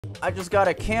I just got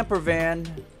a camper van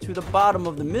to the bottom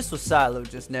of the missile silo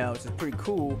just now, which is pretty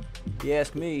cool. If you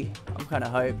ask me, I'm kind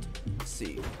of hyped. Let's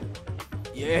see.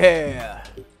 Yeah.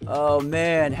 Oh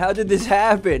man, how did this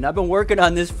happen? I've been working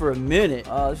on this for a minute.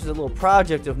 This is a little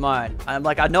project of mine. I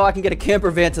know I can get a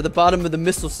camper van to the bottom of the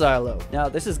missile silo. Now,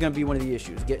 this is gonna be one of the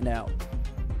issues, getting out.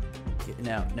 Getting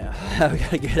out now. We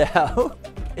gotta get out.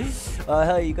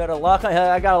 Hell, you got a lock?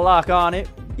 I got a lock on it.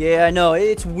 Yeah, I know,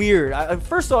 it's weird.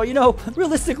 First of all, you know,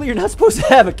 realistically, you're not supposed to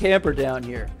have a camper down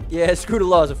here. Yeah, screw the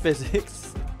laws of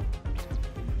physics.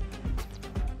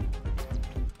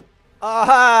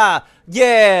 Aha!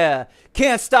 Yeah!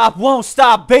 Can't stop, won't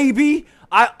stop, baby!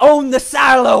 I own the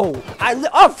silo!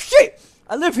 Oh, shit!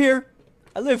 I live here.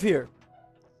 I live here.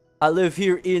 I live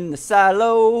here in the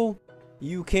silo.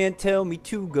 You can't tell me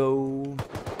to go.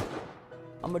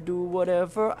 I'm gonna do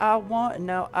whatever I want, and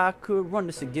now I could run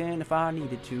this again if I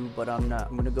needed to, but I'm not.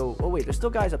 I'm gonna go. Oh wait, there's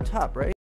still guys up top, right?